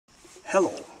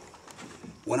Hello.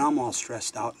 When I'm all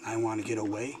stressed out and I want to get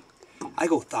away, I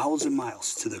go 1,000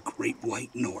 miles to the Great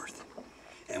White North.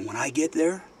 And when I get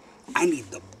there, I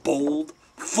need the bold,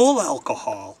 full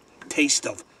alcohol taste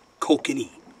of Kokanee.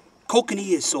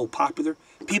 Kokanee is so popular,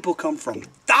 people come from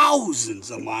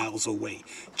thousands of miles away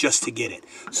just to get it.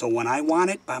 So when I want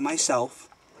it by myself,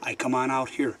 I come on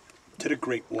out here to the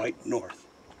Great White North.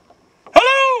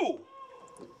 Hello!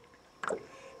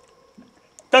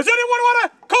 Does anyone want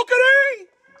a Kokanee?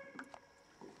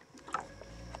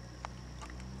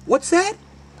 What's that?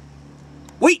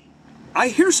 Wait, I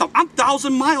hear something. I'm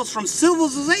 1,000 miles from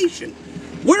civilization.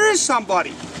 Where is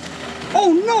somebody?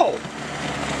 Oh no!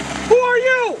 Who are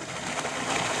you?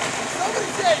 Somebody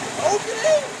said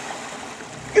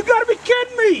Kokanee? You gotta be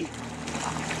kidding me!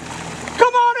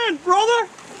 Come on in, brother!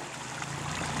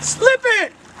 Slip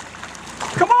in!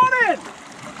 Come on in!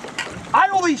 I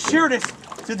only share this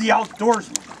to the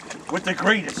outdoorsmen with the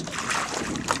greatest.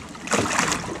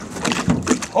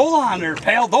 Hold on there,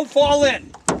 pal. Don't fall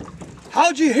in.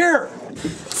 How'd you hear?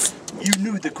 You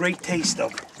knew the great taste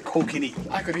of Kokanee.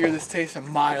 I could hear this taste a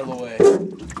mile away.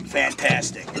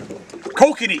 Fantastic.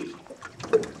 Kokanee.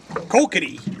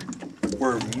 Kokanee,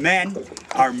 where men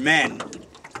are men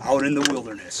out in the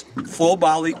wilderness. Full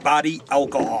body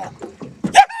alcohol.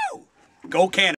 Yahoo! Go Canada.